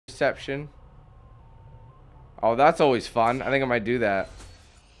perception. Oh, that's always fun. I think I might do that.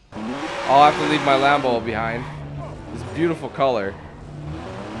 I'll have to leave my Lambo behind. This beautiful color.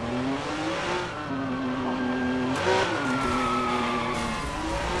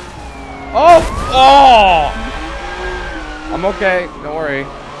 Oh! Oh! I'm okay. Don't worry.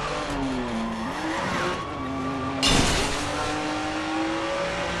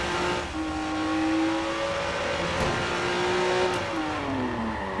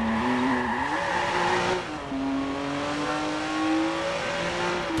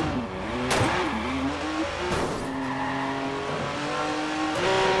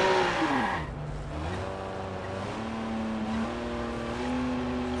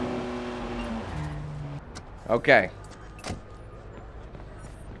 Okay.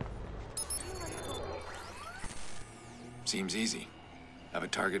 Seems easy. Have a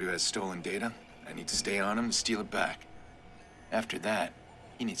target who has stolen data. I need to stay on him to steal it back. After that,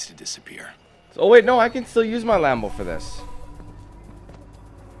 he needs to disappear. Oh wait, no, I can still use my Lambo for this.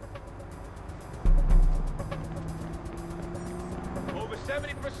 Over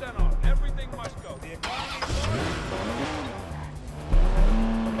 70% off. Everything must go.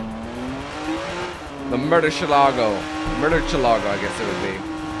 The The Murder Chilago, I guess it would be.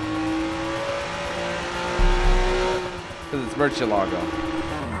 Because it's Murcielago.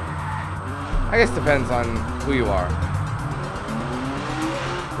 I guess depends on who you are.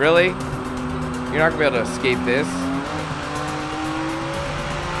 Really? You're not gonna be able to escape this?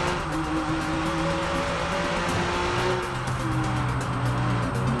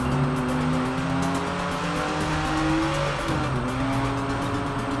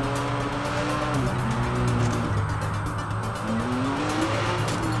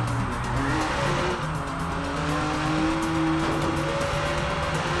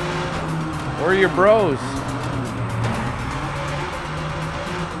 Where are your bros?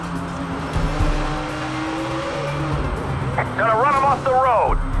 Gonna run him off the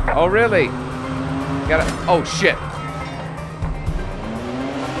road. Oh, really? Gotta. Oh, shit.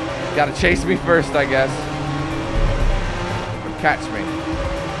 Gotta chase me first, I guess. Or catch me.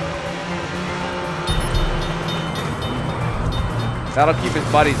 That'll keep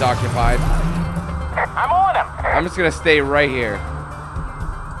his buddies occupied. I'm on him. I'm just gonna stay right here.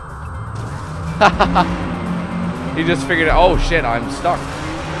 He just figured out. Oh shit, I'm stuck.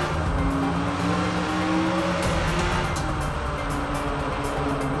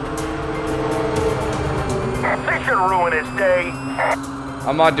 This should ruin his day.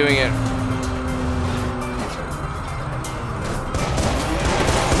 I'm not doing it.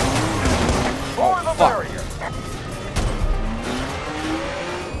 Over the barrier.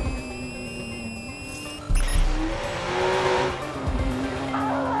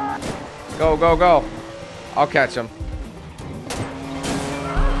 Go, go, go. I'll catch him.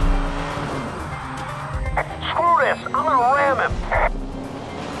 Screw this. I'm gonna ram him.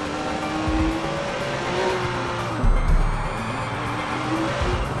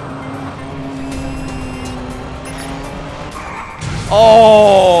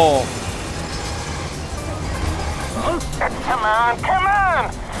 Oh! Come on, come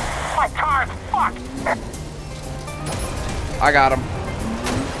on. My car's fucked. I got him.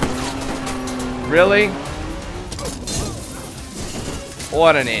 Really?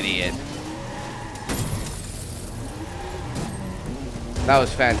 What an idiot. That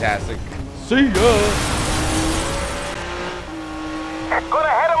was fantastic. See ya! Gonna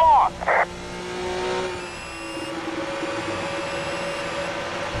head him off.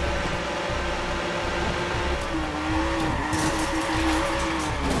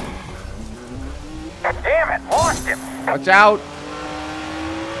 Damn it, lost him. Watch out!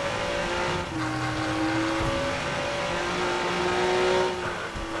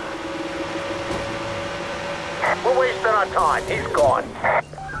 We're wasting our time. He's gone.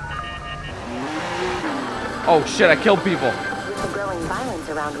 Oh shit, I killed people. With the growing violence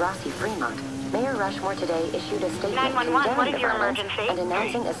around Rossi Fremont, Mayor Rushmore today issued a statement 911, what condemning is the your violence emergency? and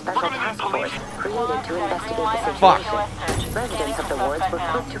announcing a special task force created to investigate the Fuck. situation. Residents of the wards were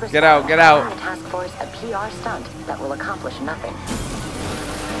quick to respond. Get out, get out. calling the task force a PR stunt that will accomplish nothing.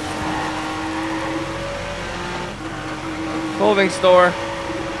 Clothing store.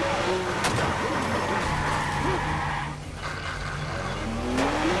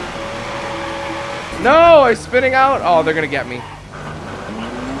 No, I'm spinning out. Oh, they're gonna get me.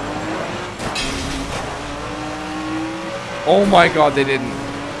 Oh my god, they didn't.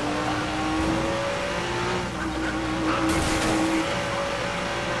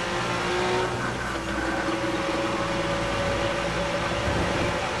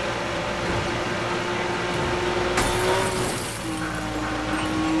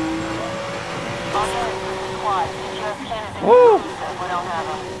 Woo! We don't have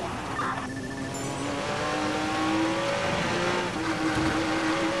them.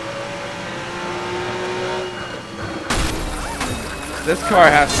 This car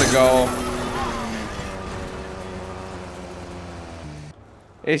has to go.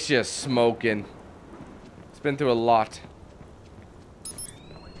 It's just smoking. It's been through a lot.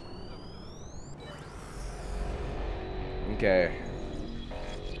 Okay.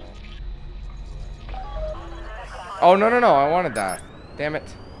 Oh, no, no, no. I wanted that. Damn it.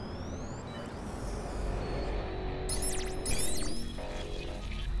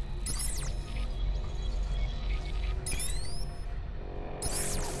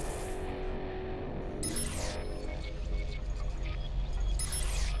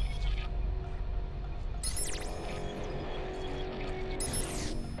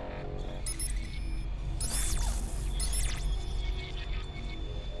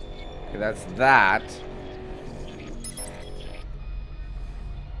 Okay, that's that.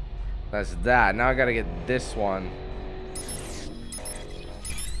 That's that. Now I gotta get this one.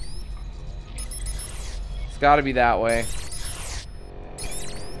 It's gotta be that way.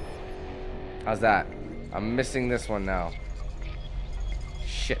 How's that? I'm missing this one now.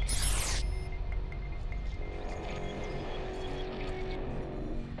 Shit.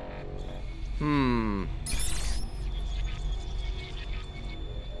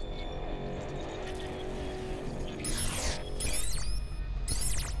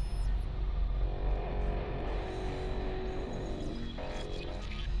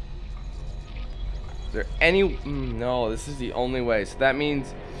 Is there any... no, this is the only way. So that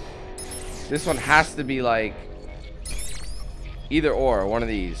means this one has to be like either or, one of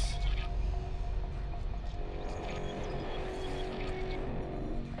these.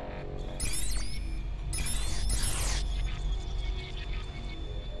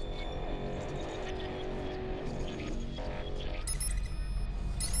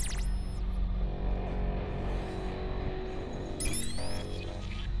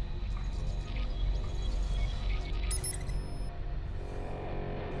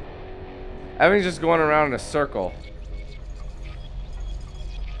 Everything's just going around in a circle.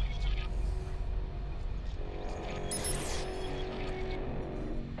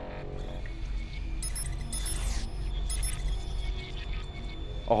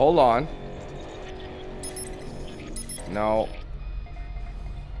 Oh, hold on. No.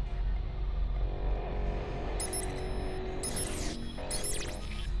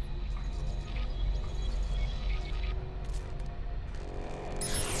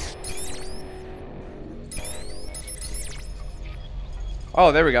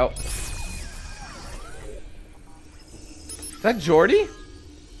 Oh, there we go. Is that Jordy?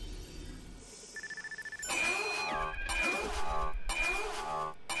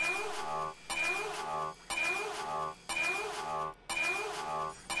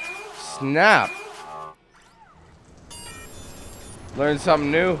 Snap. Learn something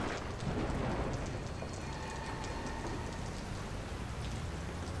new.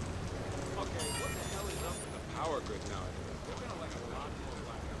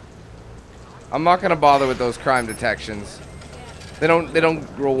 I'm not gonna bother with those crime detections. They don't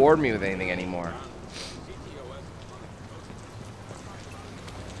reward me with anything anymore.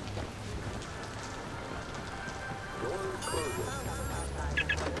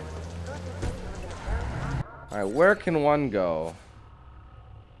 Alright, where can one go?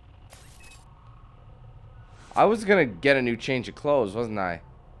 I was gonna get a new change of clothes, wasn't I?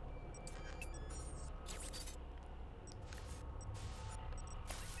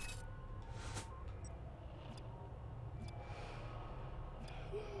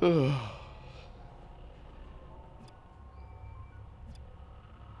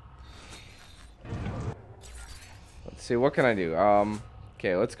 Let's see, what can I do?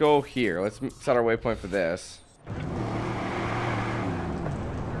 Okay, let's go here. Let's set our waypoint for this.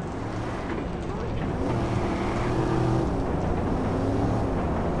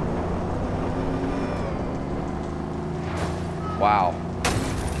 Wow.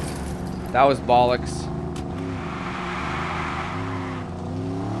 That was bollocks.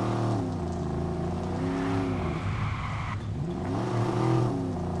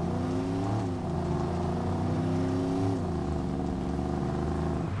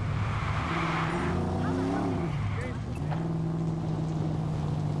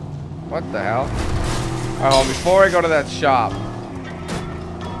 What the hell? Oh, before I go to that shop.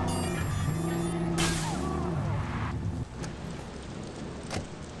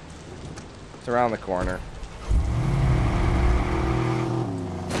 It's around the corner.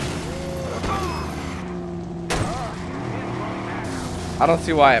 I don't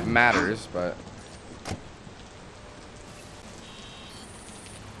see why it matters, but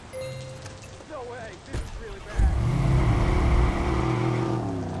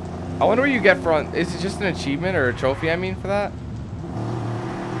I wonder what you get for. Is it just an achievement or a trophy? I mean, for that.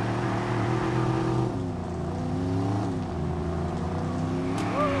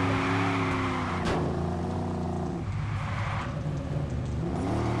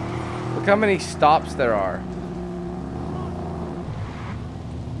 Look how many stops there are.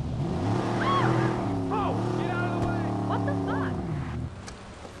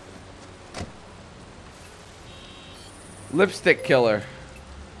 Lipstick killer.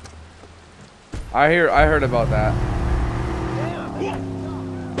 I heard about that.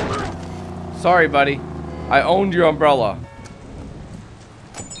 Sorry, buddy. I owned your umbrella.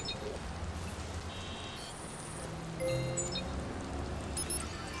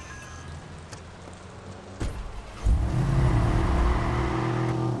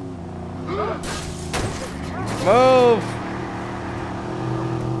 Move.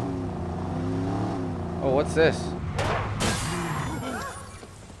 Oh, what's this?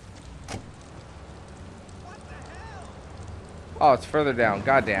 Oh, it's further down.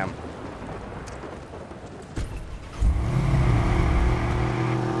 Goddamn.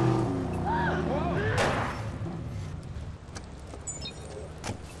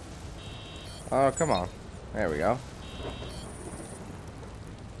 Oh, come on. There we go.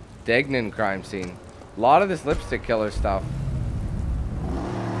 Degnan crime scene. A lot of this lipstick killer stuff.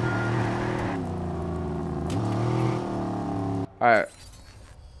 Alright.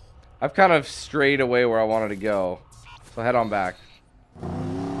 I've kind of strayed away where I wanted to go. So head on back.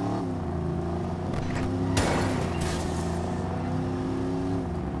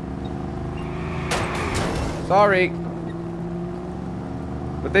 Sorry.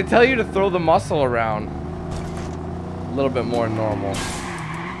 But they tell you to throw the muscle around a little bit more than normal.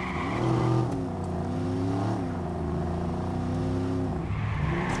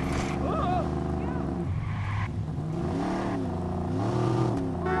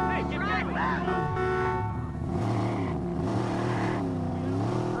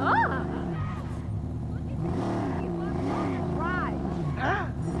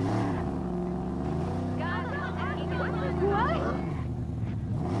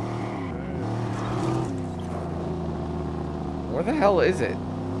 Where the hell is it?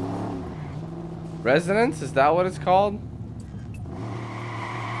 Residence? Is that what it's called?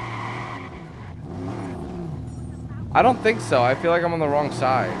 I don't think so. I feel like I'm on the wrong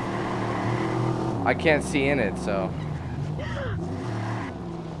side. I can't see in it, so.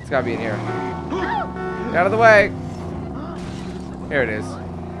 It's gotta be in here. Get out of the way! Here it is.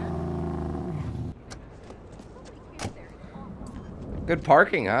 Good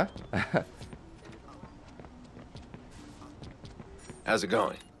parking, huh? How's it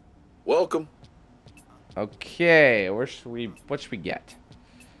going? Welcome. Okay, what should we get?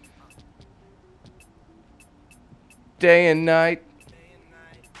 Day and night.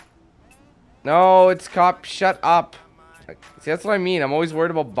 No, it's cop. Shut up. See, that's what I mean. I'm always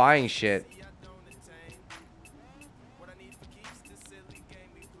worried about buying shit.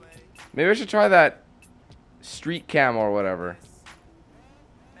 Maybe I should try that street cam or whatever.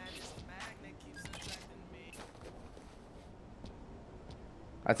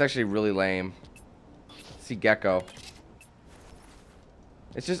 That's actually really lame. Let's see Gecko.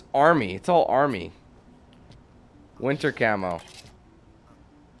 It's just army. It's all army. Winter camo.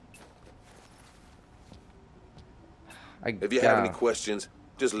 If you have any questions,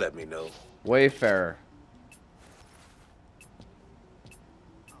 just let me know. Wayfarer.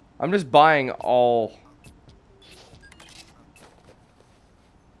 I'm just buying all.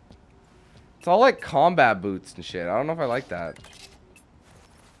 It's all like combat boots and shit. I don't know if I like that.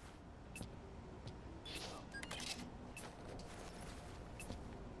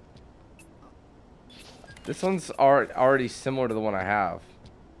 This one's already similar to the one I have.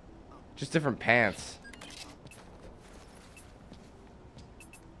 Just different pants.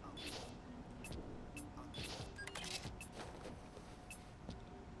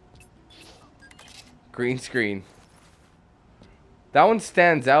 Green screen. That one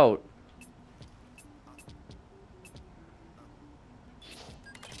stands out.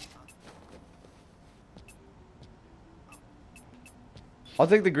 I'll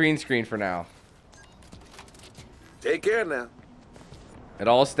take the green screen for now. Take care now. It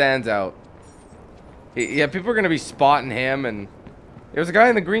all stands out. Yeah, people are going to be spotting him, and there's a guy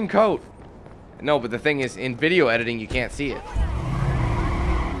in the green coat. No, but the thing is, in video editing, you can't see it.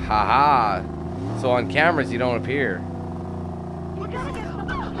 Haha. So on cameras, you don't appear.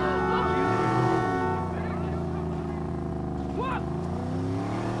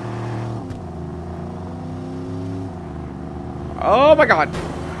 Oh my god.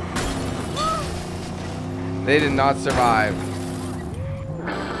 They did not survive.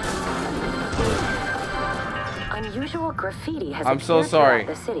 Unusual graffiti has I'm so appeared sorry.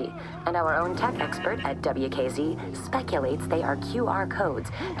 throughout the city, and our own tech expert at WKZ speculates they are QR codes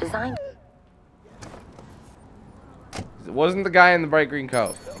designed. It wasn't the guy in the bright green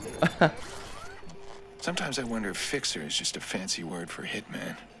coat. Sometimes I wonder if fixer is just a fancy word for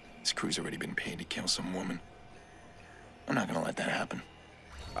hitman. This crew's already been paid to kill some woman. I'm not gonna let that happen.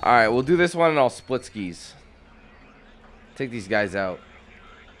 Alright, we'll do this one and I'll split skis. Take these guys out.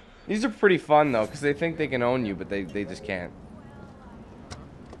 These are pretty fun though, because they think they can own you, but they just can't.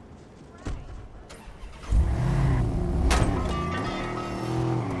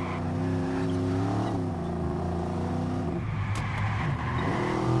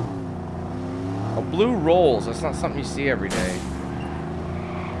 Oh, blue rolls. That's not something you see every day.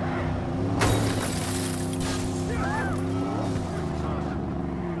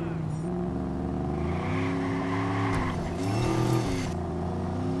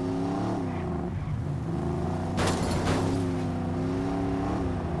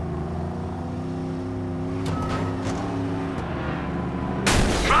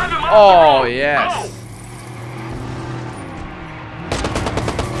 Oh, yes.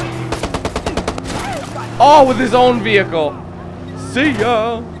 Oh, with his own vehicle. See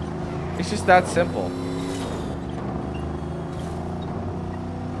ya. It's just that simple.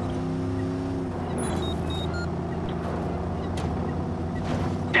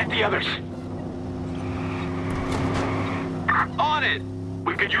 Get the others. On it.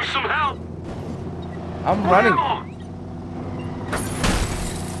 We could use some help. I'm running.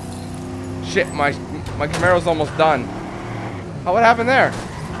 Shit, my Camaro's almost done. Oh, what happened there?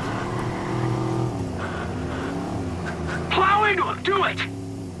 Plow into him. Do it.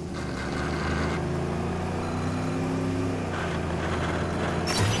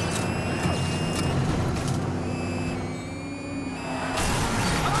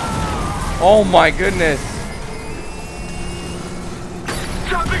 Oh my goodness.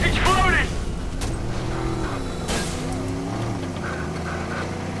 Something's exploded.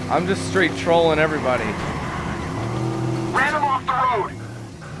 I'm just straight trolling everybody. Ran him off the road.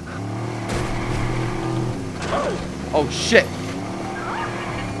 Oh shit.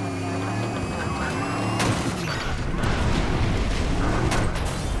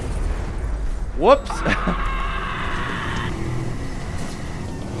 Whoops.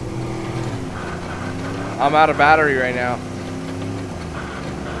 I'm out of battery right now.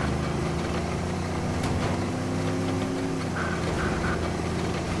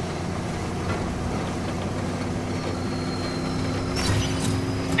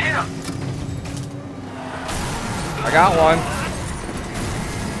 I got one.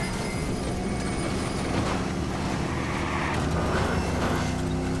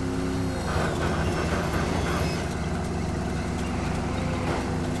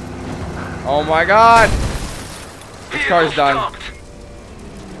 Oh my god. This car's done.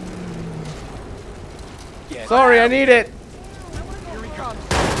 Sorry, I need it. Here he comes.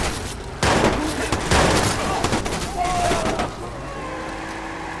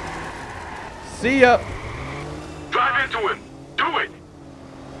 See ya. Drive into him. Do it.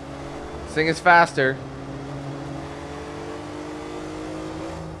 This thing is faster.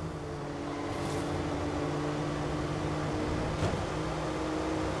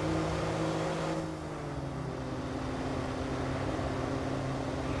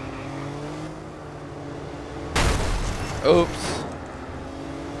 Oops.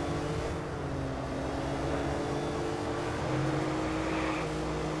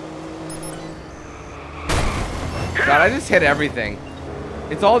 God, I just hit everything.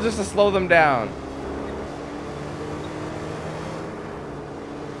 It's all just to slow them down.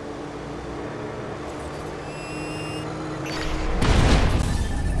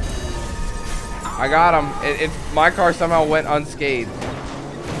 I got him. My car somehow went unscathed.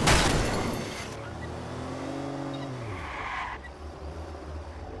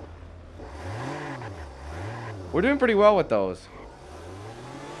 We're doing pretty well with those.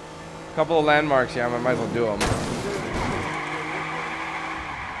 A couple of landmarks, yeah, I might as well do them.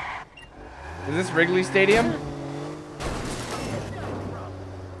 Is this Wrigley Stadium?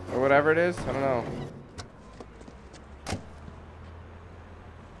 Or whatever it is? I don't know.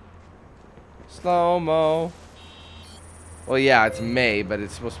 Slow-mo. Well, yeah, it's May, but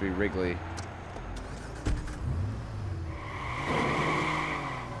it's supposed to be Wrigley.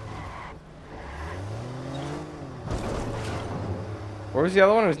 Where was the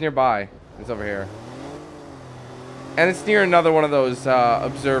other one? It was nearby. It's over here. And it's near another one of those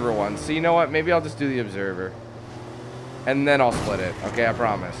observer ones. So you know what? Maybe I'll just do the observer. And then I'll split it. Okay, I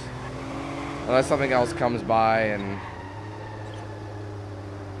promise. Unless something else comes by and...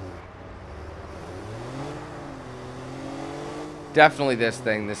 Definitely this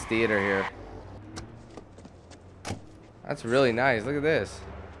thing, this theater here. That's really nice. Look at this.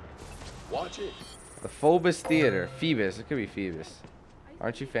 Watch it. The Phobos Theater. Phoebus. It could be Phoebus.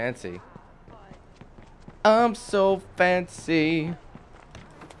 Aren't you fancy? I'm so fancy.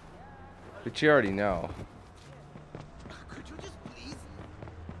 But you already know. Could you just please?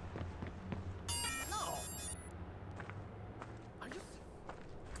 No. I just.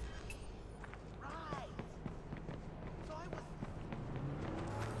 Right. So I was.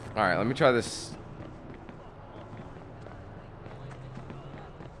 Alright, let me try this.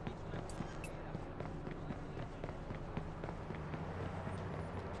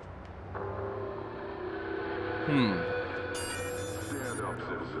 Stand up,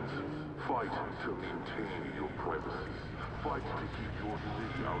 citizens. Fight to maintain your privacy. Fight to keep your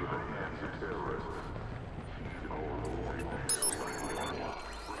city out of the hands of terrorists.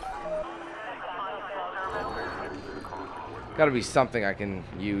 Gotta be something I can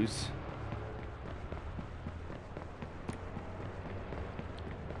use.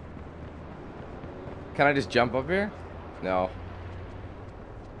 Can I just jump up here? No.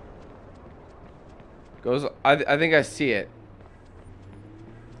 Goes. I think I see it.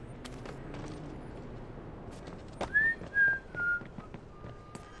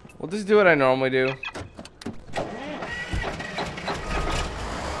 We'll just do what I normally do.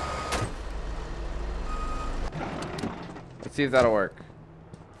 Let's see if that'll work.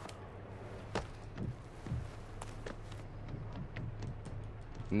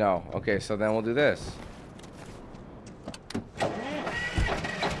 No. Okay, so then we'll do this.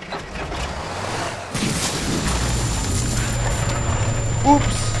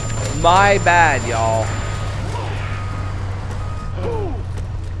 Oops. My bad, y'all.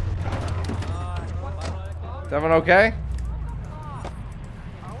 Is everyone okay?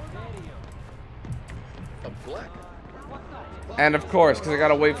 A black. And of course, because I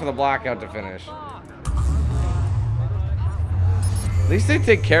gotta wait for the blackout to finish. At least they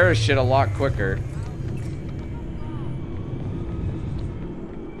take care of shit a lot quicker.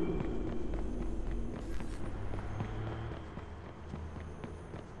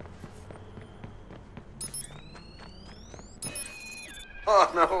 Oh,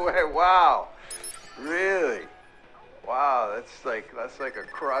 no way. Wow. Really? Wow, that's like a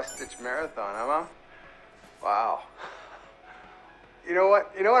cross-stitch marathon, huh? Wow. You know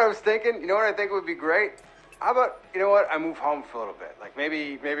what I was thinking? You know what I think would be great? How about, you know what? I move home for a little bit. Like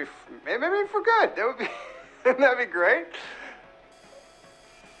maybe for good. That would be wouldn't that be great?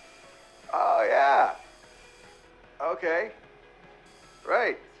 Oh, yeah. Okay.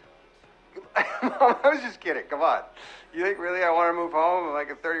 Right. Mom, I was just kidding. Come on. You think really I want to move home? I'm like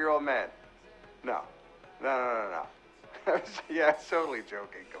a 30-year-old man. No. No. Yeah, I'm totally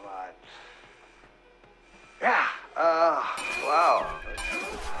joking. Come on. Yeah. Wow.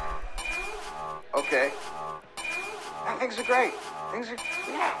 Okay. Yeah, things are great. Things are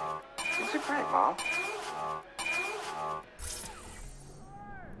great, Mom.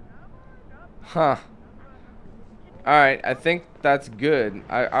 Huh. Alright, I think that's good.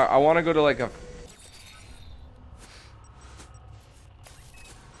 I want to go to like a...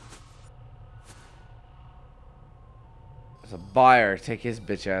 There's a buyer. Take his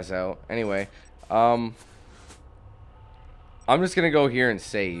bitch ass out. Anyway, I'm just going to go here and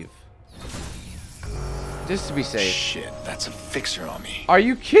save. Just to be safe. Shit, that's a fixer on me. Are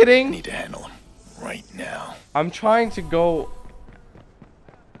you kidding? I need to handle him right now. I'm trying to go...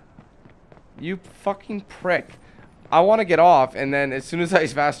 You fucking prick. I want to get off, and then as soon as I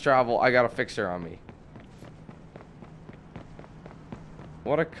fast travel, I got a fixer on me.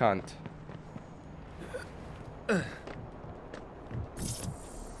 What a cunt.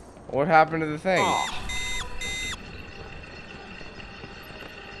 What happened to the thing? Oh.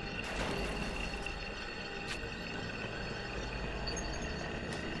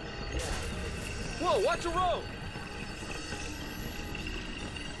 Whoa, watch your road!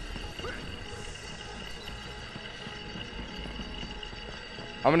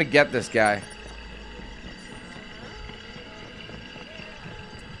 I'm gonna get this guy.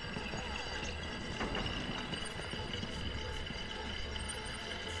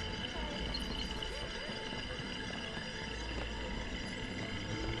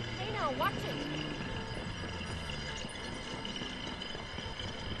 Hey now, watch it.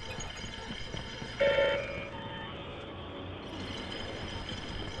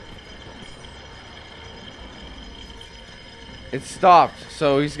 It stopped,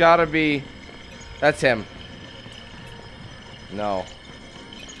 so he's gotta be... That's him. No.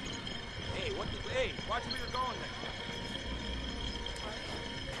 Hey, watch where you're going there.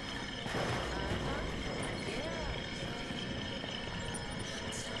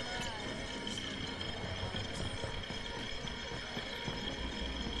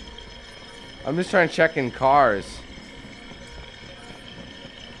 I'm just trying to check in cars.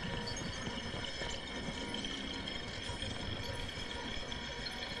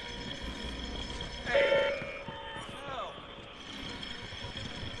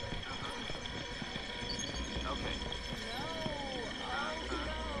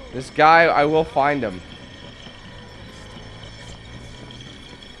 This guy, I will find him.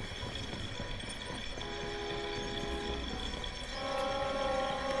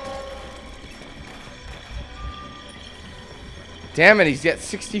 Damn it, he's got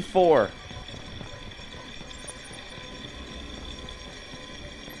 64.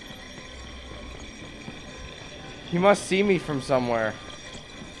 He must see me from somewhere.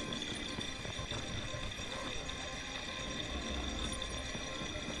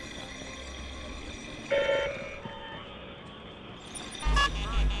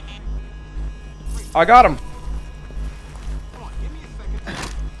 I got him.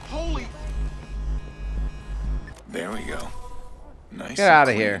 Holy. There we go. Nice. Get out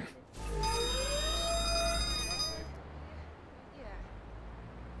of here.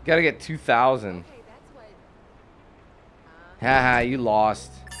 Gotta get 2,000. Haha, you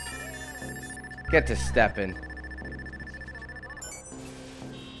lost. Get to stepping.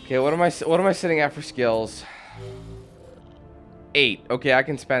 Okay, what am I sitting at for skills? 8. Okay, I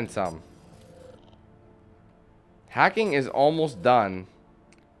can spend some. Hacking is almost done.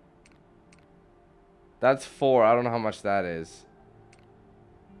 That's 4. I don't know how much that is.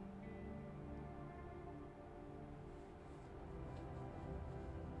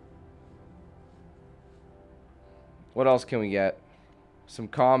 What else can we get? Some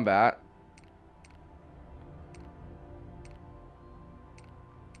combat.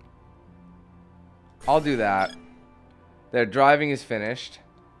 I'll do that. Their driving is finished.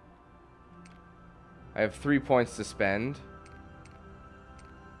 I have 3 points to spend.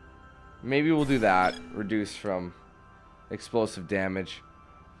 Maybe we'll do that. Reduce from explosive damage.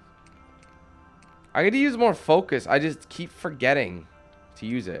 I gotta use more focus. I just keep forgetting to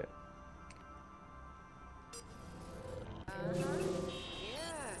use it.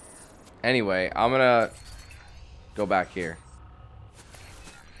 Anyway, I'm gonna go back here.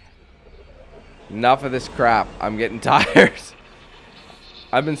 Enough of this crap. I'm getting tired.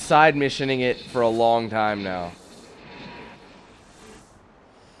 I've been side missioning it for a long time now.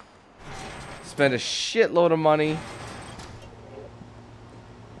 Spend a shitload of money.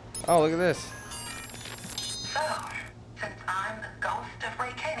 Oh, look at this. So, since I'm the ghost of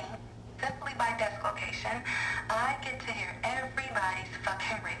Ray Kenny, simply by desk location, I get to hear everybody's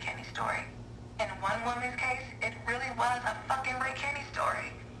fucking Ray Kenny story. In one woman's case, it really was a fucking Ray Kenny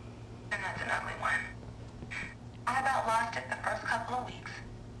story. And that's an ugly one. I about lost it the first couple of weeks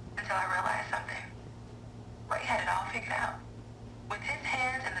until I realized something. Ray had it all figured out. With his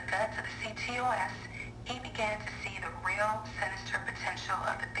hands in the guts of the CTOS, he began to see the real sinister potential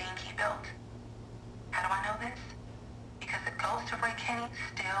of the thing he built. How do I know this? Because the ghost of Ray Kenny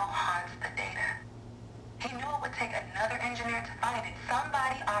still haunts the data. He knew it would take another engineer to find it,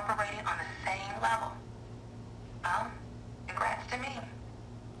 somebody operating on the same level. Well, congrats to me.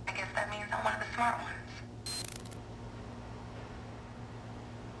 I guess that means I'm one of the smart ones.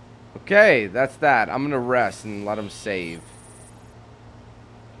 Okay, that's that. I'm gonna rest and let him save.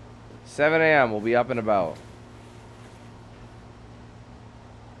 7 a.m. We'll be up and about.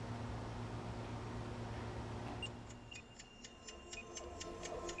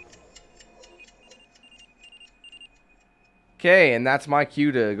 Okay, and that's my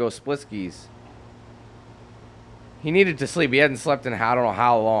cue to go split skis. He needed to sleep. He hadn't slept in I don't know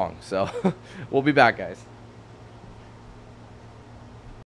how long. So, we'll be back, guys.